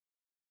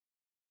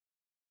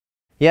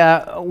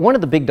Yeah, one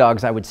of the big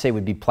dogs I would say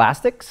would be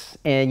plastics.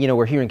 And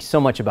we're hearing so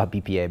much about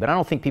BPA, but I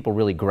don't think people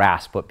really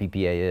grasp what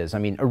BPA is. I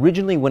mean,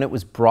 originally when it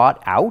was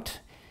brought out,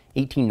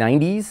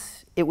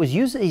 1890s, it was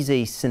used as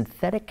a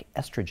synthetic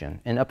estrogen.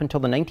 And up until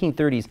the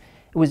 1930s,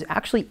 it was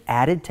actually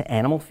added to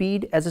animal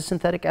feed as a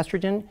synthetic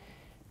estrogen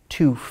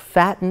to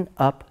fatten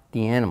up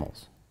the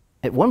animals.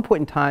 At one point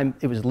in time,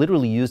 it was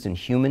literally used in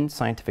human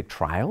scientific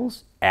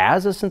trials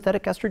as a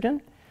synthetic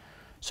estrogen.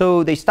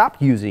 So they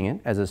stopped using it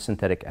as a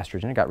synthetic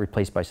estrogen. It got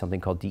replaced by something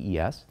called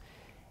DES.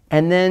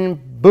 And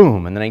then,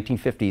 boom, in the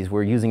 1950s,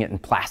 we're using it in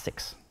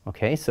plastics.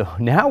 Okay, so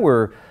now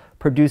we're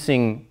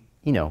producing,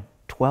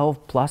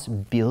 12 plus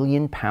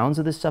billion pounds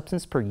of this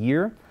substance per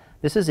year.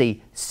 This is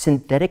a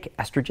synthetic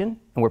estrogen,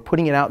 and we're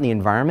putting it out in the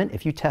environment.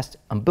 If you test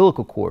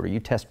umbilical cord, or you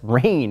test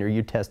rain, or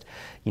you test,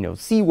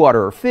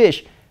 seawater or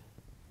fish,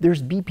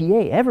 there's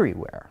BPA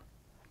everywhere.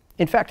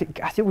 In fact,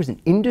 there was an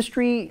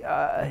industry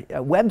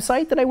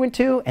website that I went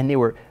to, and they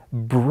were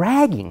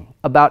bragging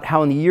about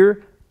how in the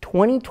year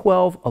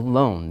 2012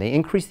 alone, they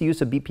increased the use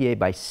of BPA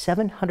by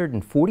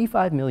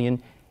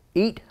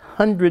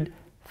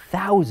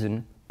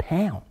 745,800,000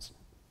 pounds.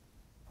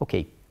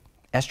 Okay,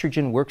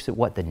 estrogen works at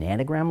what, the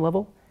nanogram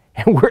level?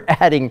 And we're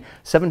adding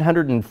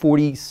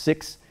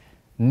 746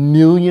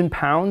 million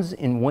pounds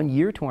in 1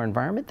 year to our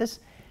environment?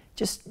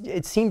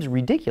 It seems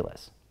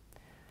ridiculous.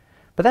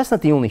 But that's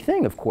not the only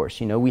thing, of course.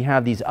 We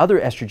have these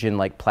other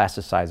estrogen-like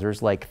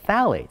plasticizers like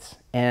phthalates.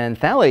 And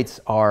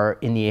phthalates are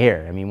in the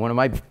air. I mean, one of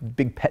my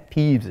big pet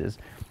peeves is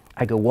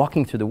I go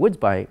walking through the woods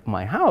by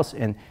my house,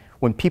 and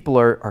when people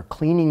are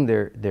cleaning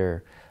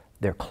their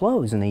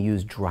clothes and they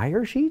use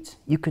dryer sheets,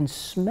 you can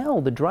smell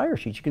the dryer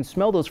sheets. You can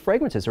smell those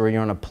fragrances. Or you're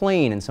on a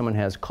plane and someone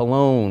has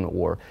cologne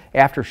or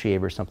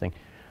aftershave or something.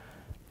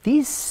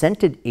 These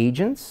scented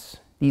agents,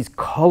 these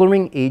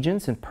coloring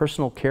agents in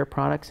personal care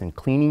products and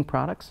cleaning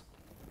products,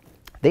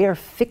 they are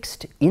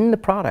fixed in the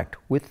product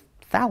with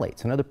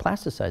phthalates, another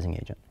plasticizing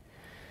agent.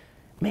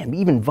 Man,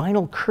 even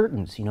vinyl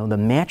curtains, the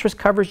mattress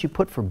covers you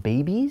put for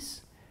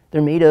babies,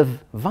 they're made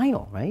of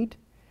vinyl, right?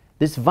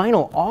 This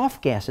vinyl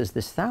off-gasses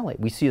this phthalate.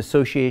 We see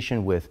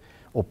association with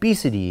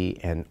obesity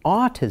and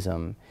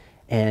autism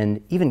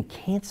and even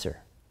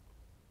cancer.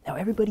 Now,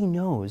 everybody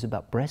knows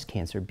about breast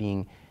cancer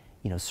being,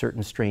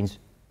 certain strains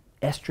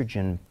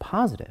estrogen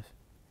positive.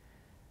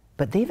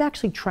 But they've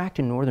actually tracked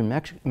in northern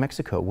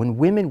Mexico when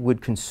women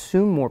would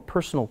consume more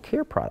personal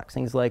care products,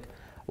 things like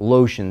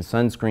lotions,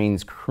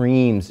 sunscreens,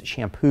 creams,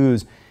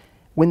 shampoos.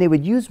 When they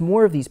would use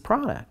more of these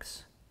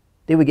products,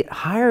 they would get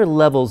higher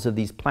levels of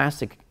these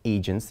plastic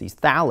agents, these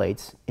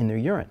phthalates, in their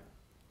urine.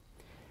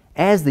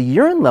 As the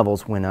urine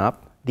levels went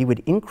up, they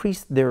would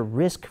increase their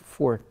risk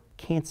for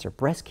cancer,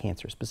 breast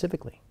cancer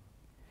specifically.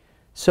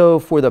 So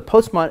for the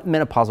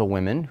postmenopausal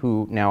women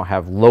who now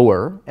have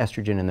lower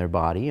estrogen in their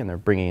body and they're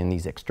bringing in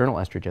these external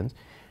estrogens,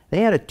 they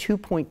had a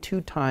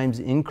 2.2 times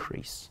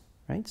increase,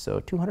 right?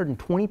 So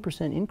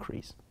 220%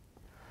 increase.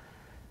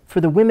 For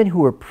the women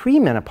who were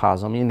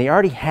premenopausal, I mean, they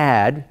already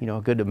had,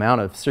 a good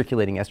amount of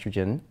circulating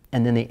estrogen,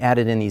 and then they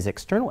added in these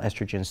external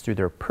estrogens through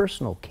their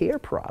personal care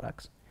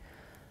products,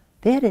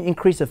 they had an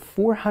increase of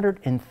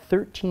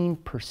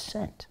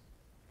 413%.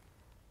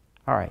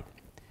 All right.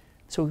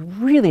 So we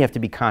really have to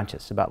be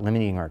conscious about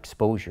limiting our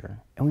exposure,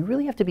 and we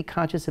really have to be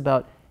conscious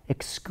about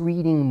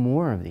excreting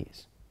more of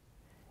these.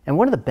 And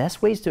one of the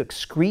best ways to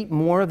excrete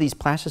more of these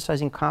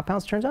plasticizing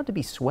compounds turns out to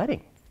be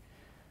sweating.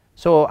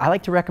 So I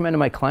like to recommend to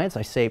my clients,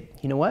 I say,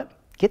 you know what?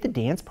 Get the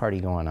dance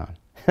party going on.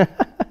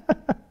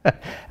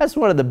 That's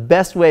one of the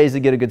best ways to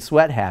get a good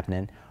sweat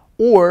happening.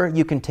 Or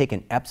you can take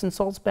an Epsom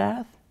salts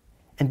bath,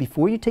 and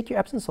before you take your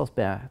Epsom salts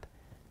bath,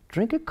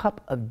 drink a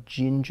cup of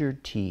ginger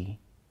tea.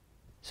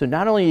 So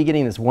not only are you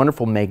getting this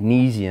wonderful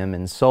magnesium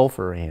and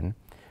sulfur in,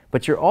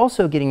 but you're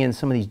also getting in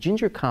some of these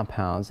ginger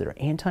compounds that are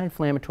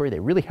anti-inflammatory. They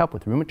really help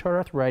with rheumatoid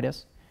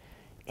arthritis,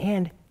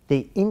 and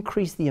they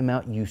increase the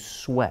amount you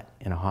sweat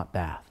in a hot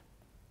bath.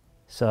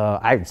 So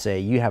I would say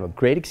you have a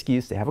great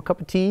excuse to have a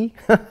cup of tea,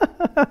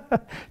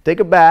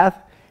 take a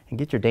bath, and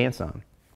get your dance on.